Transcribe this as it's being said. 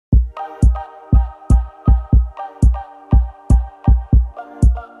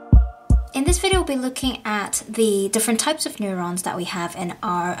this video, we'll be looking at the different types of neurons that we have in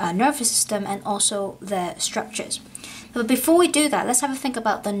our nervous system and also their structures. But before we do that, let's have a think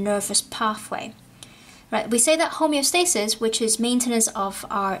about the nervous pathway. Right, we say that homeostasis, which is maintenance of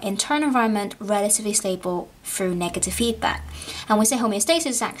our internal environment relatively stable through negative feedback. And we say homeostasis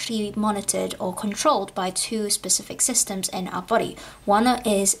is actually monitored or controlled by two specific systems in our body. One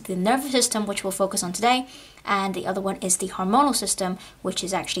is the nervous system, which we'll focus on today, and the other one is the hormonal system, which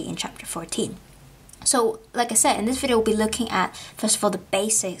is actually in chapter 14. So, like I said, in this video, we'll be looking at, first of all, the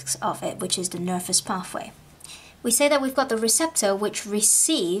basics of it, which is the nervous pathway. We say that we've got the receptor which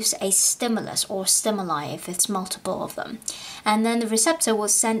receives a stimulus or stimuli if it's multiple of them. And then the receptor will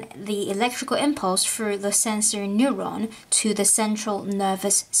send the electrical impulse through the sensory neuron to the central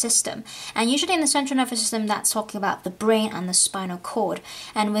nervous system. And usually in the central nervous system, that's talking about the brain and the spinal cord.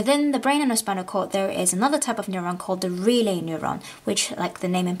 And within the brain and the spinal cord, there is another type of neuron called the relay neuron, which, like the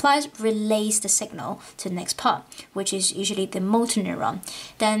name implies, relays the signal to the next part, which is usually the motor neuron.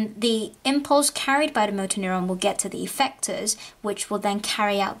 Then the impulse carried by the motor neuron will get to the effectors, which will then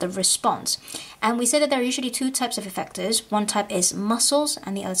carry out the response. And we say that there are usually two types of effectors. One type is muscles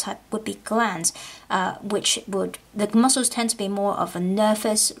and the other type would be glands, the muscles tend to be more of a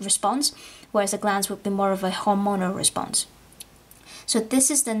nervous response, whereas the glands would be more of a hormonal response. So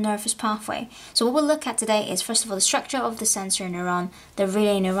this is the nervous pathway. So what we'll look at today is, first of all, the structure of the sensory neuron, the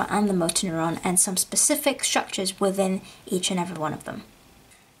relay neuron and the motor neuron, and some specific structures within each and every one of them.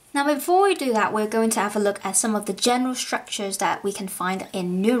 Now, before we do that, we're going to have a look at some of the general structures that we can find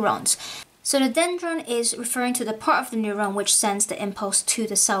in neurons. So the dendron is referring to the part of the neuron which sends the impulse to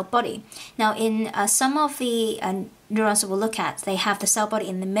the cell body. Now, in some of the neurons that we'll look at, they have the cell body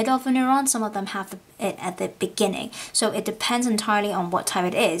in the middle of the neuron. Some of them have it at the beginning. So it depends entirely on what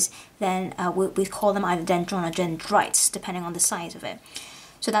type it is. Then we call them either dendron or dendrites, depending on the size of it.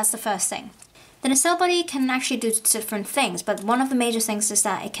 So that's the first thing. Then a cell body can actually do different things, but one of the major things is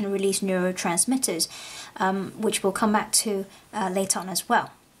that it can release neurotransmitters, which we'll come back to later on as well.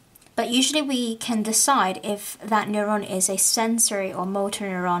 But usually we can decide if that neuron is a sensory or motor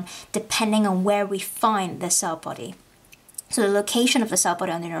neuron depending on where we find the cell body. So the location of the cell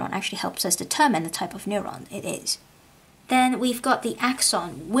body on the neuron actually helps us determine the type of neuron it is. Then we've got the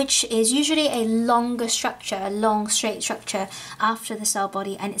axon, which is usually a longer structure, a long straight structure after the cell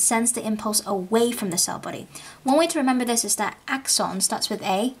body, and it sends the impulse away from the cell body. One way to remember this is that axon starts with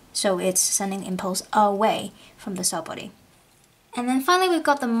A, so it's sending the impulse away from the cell body. And then finally we've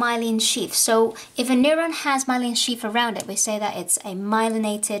got the myelin sheath. So if a neuron has myelin sheath around it, we say that it's a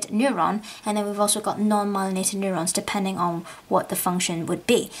myelinated neuron, and then we've also got non-myelinated neurons depending on what the function would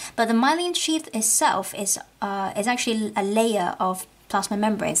be. But the myelin sheath itself is actually a layer of plasma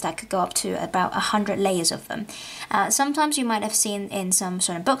membranes that could go up to about 100 layers of them. Sometimes you might have seen in some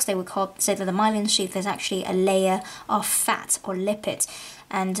sort of books they would say that the myelin sheath is actually a layer of fat or lipids,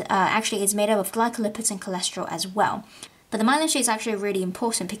 and actually it's made up of glycolipids and cholesterol as well. But the myelin sheath is actually really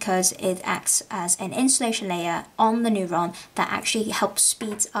important because it acts as an insulation layer on the neuron that actually helps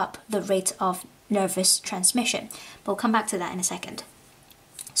speed up the rate of nervous transmission. But we'll come back to that in a second.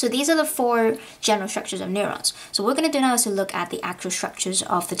 So these are the four general structures of neurons. So what we're going to do now is to look at the actual structures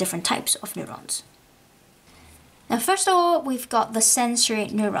of the different types of neurons. Now, first of all, we've got the sensory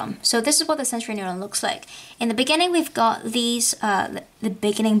neuron. So this is what the sensory neuron looks like. In the beginning, we've got these, the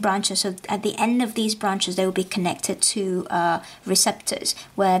beginning branches. So at the end of these branches, they will be connected to receptors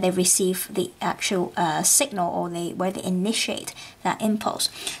where they receive the actual signal, or where they initiate that impulse.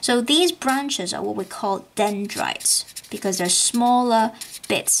 So these branches are what we call dendrites, because they're smaller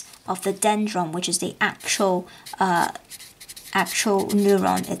bits of the dendron, which is the actual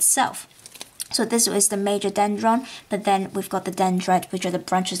neuron itself. So this is the major dendron, but then we've got the dendrite, which are the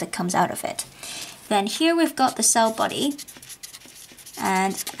branches that comes out of it. Then here we've got the cell body,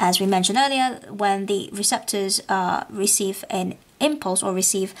 and as we mentioned earlier, when the receptors receive an impulse or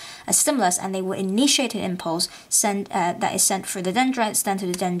receive a stimulus, and they will initiate an impulse that is sent through the dendrites, then to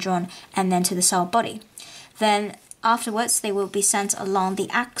the dendron, and then to the cell body. Then afterwards, they will be sent along the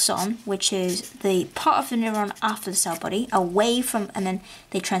axon, which is the part of the neuron after the cell body, away from, and then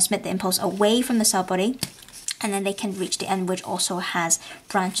they transmit the impulse away from the cell body, and then they can reach the end, which also has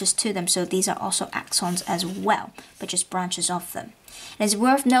branches to them. So these are also axons as well, but just branches of them. And it's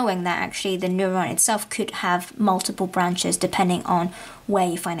worth knowing that actually the neuron itself could have multiple branches depending on where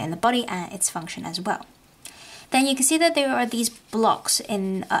you find it in the body and its function as well. Then you can see that there are these blocks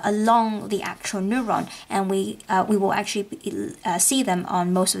along the actual neuron, and we will actually see them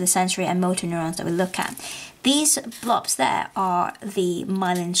on most of the sensory and motor neurons that we look at. These blobs there are the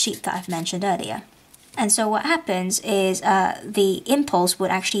myelin sheath that I've mentioned earlier. And so what happens is the impulse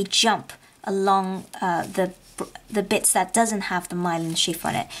would actually jump along the bits that doesn't have the myelin sheath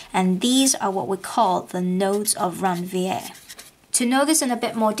on it. And these are what we call the nodes of Ranvier. To know this in a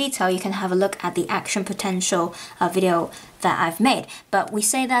bit more detail, you can have a look at the action potential video that I've made. But we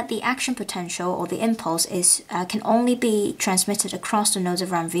say that the action potential or the impulse is can only be transmitted across the nodes of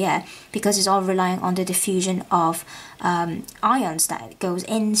Ranvier because it's all relying on the diffusion of ions that goes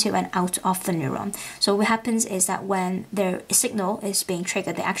into and out of the neuron. So what happens is that when the signal is being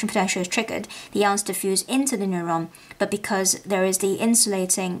triggered, the action potential is triggered, the ions diffuse into the neuron, but because there is the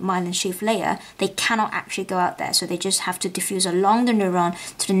insulating myelin sheath layer, they cannot actually go out there. So they just have to diffuse along the neuron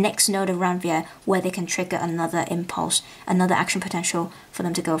to the next node of Ranvier where they can trigger another impulse, another action potential for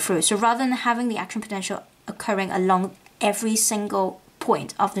them to go through. So rather than having the action potential occurring along every single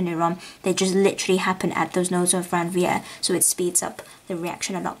point of the neuron, they just literally happen at those nodes of Ranvier, so it speeds up the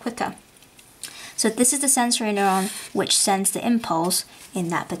reaction a lot quicker. So this is the sensory neuron which sends the impulse in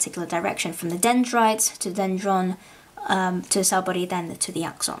that particular direction, from the dendrites to the dendron to the cell body, then to the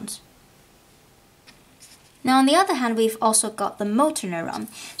axons. Now on the other hand, we've also got the motor neuron.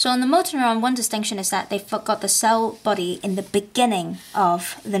 So on the motor neuron, one distinction is that they've got the cell body in the beginning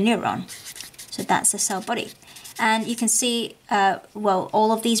of the neuron. So that's the cell body. And you can see, well,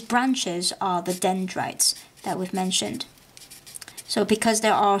 all of these branches are the dendrites that we've mentioned. So because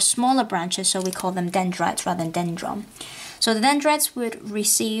there are smaller branches, so we call them dendrites rather than dendron. So the dendrites would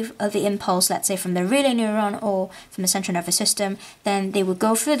receive the impulse, let's say from the relay neuron or from the central nervous system. Then they would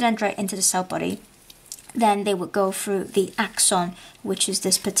go through the dendrite into the cell body. Then they would go through the axon, which is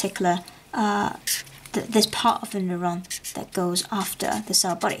this particular, this part of the neuron that goes after the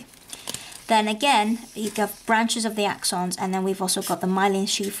cell body. Then again, you got branches of the axons, and then we've also got the myelin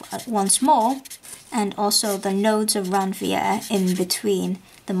sheath once more, and also the nodes of Ranvier in between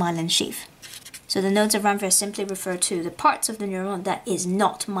the myelin sheath. So the nodes of Ranvier simply refer to the parts of the neuron that is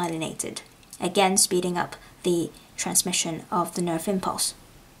not myelinated, again speeding up the transmission of the nerve impulse.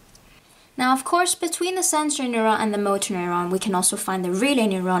 Now, of course, between the sensory neuron and the motor neuron, we can also find the relay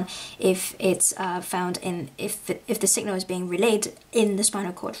neuron if it's found in if the signal is being relayed in the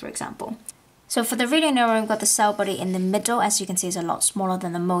spinal cord, for example. So for the relay neuron, we've got the cell body in the middle. As you can see, is a lot smaller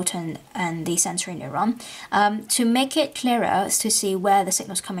than the motor and the sensory neuron. To make it clearer to see where the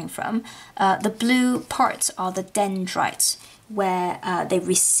signal is coming from, the blue parts are the dendrites, where they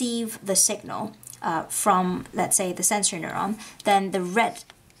receive the signal from, let's say, the sensory neuron. Then the red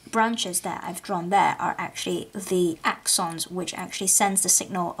branches that I've drawn there are actually the axons, which actually sends the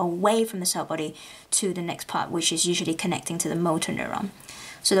signal away from the cell body to the next part, which is usually connecting to the motor neuron.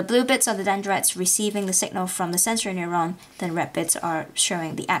 So the blue bits are the dendrites receiving the signal from the sensory neuron, then red bits are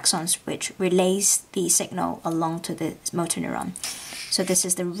showing the axons, which relays the signal along to the motor neuron. So this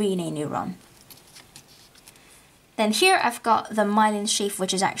is the relay neuron. Then here I've got the myelin sheath,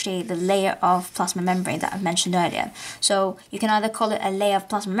 which is actually the layer of plasma membrane that I've mentioned earlier. So you can either call it a layer of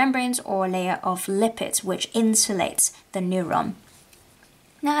plasma membranes or a layer of lipids, which insulates the neuron.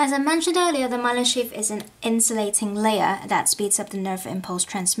 Now, as I mentioned earlier, the myelin sheath is an insulating layer that speeds up the nerve impulse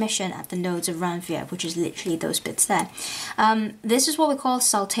transmission at the nodes of Ranvier, which is literally those bits there. This is what we call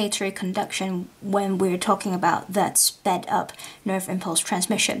saltatory conduction when we're talking about that sped up nerve impulse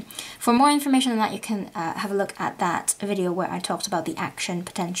transmission. For more information on that, you can have a look at that video where I talked about the action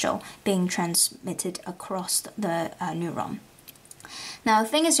potential being transmitted across the neuron. Now, the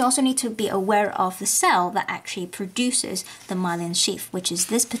thing is, you also need to be aware of the cell that actually produces the myelin sheath, which is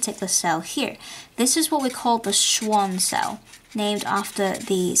this particular cell here. This is what we call the Schwann cell, named after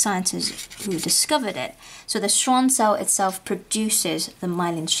the scientists who discovered it. So the Schwann cell itself produces the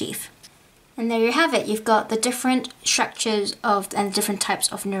myelin sheath. And there you have it. You've got the different structures and different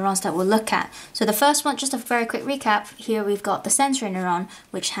types of neurons that we'll look at. So the first one, just a very quick recap, here we've got the sensory neuron,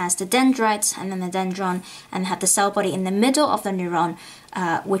 which has the dendrites and then the dendron, and have the cell body in the middle of the neuron,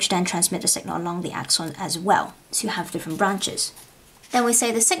 which then transmit the signal along the axon as well. So you have different branches. Then we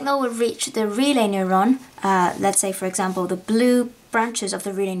say the signal will reach the relay neuron. Let's say, for example, the blue branches of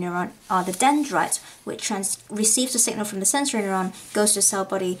the relay neuron are the dendrites, which receives the signal from the sensory neuron, goes to the cell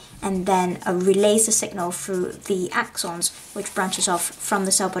body, and then relays the signal through the axons, which branches off from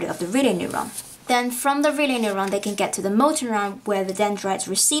the cell body of the relay neuron. Then from the relay neuron, they can get to the motor neuron, where the dendrites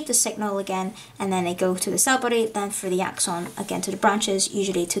receive the signal again, and then they go to the cell body, then through the axon, again to the branches,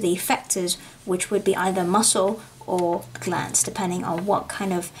 usually to the effectors, which would be either muscle or glands, depending on what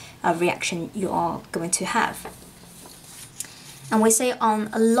kind of reaction you are going to have. And we say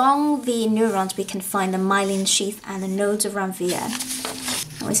along the neurons we can find the myelin sheath and the nodes of Ranvier.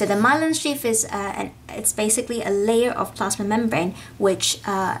 And pathway. So the myelin sheath is it's basically a layer of plasma membrane, which,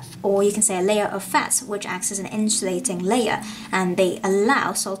 or you can say a layer of fats, which acts as an insulating layer, and they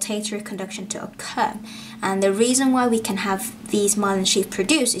allow saltatory conduction to occur. And the reason why we can have these myelin sheath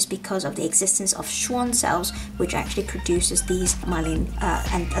produced is because of the existence of Schwann cells, which actually produces these myelin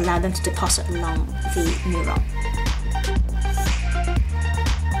and allow them to deposit along the neuron.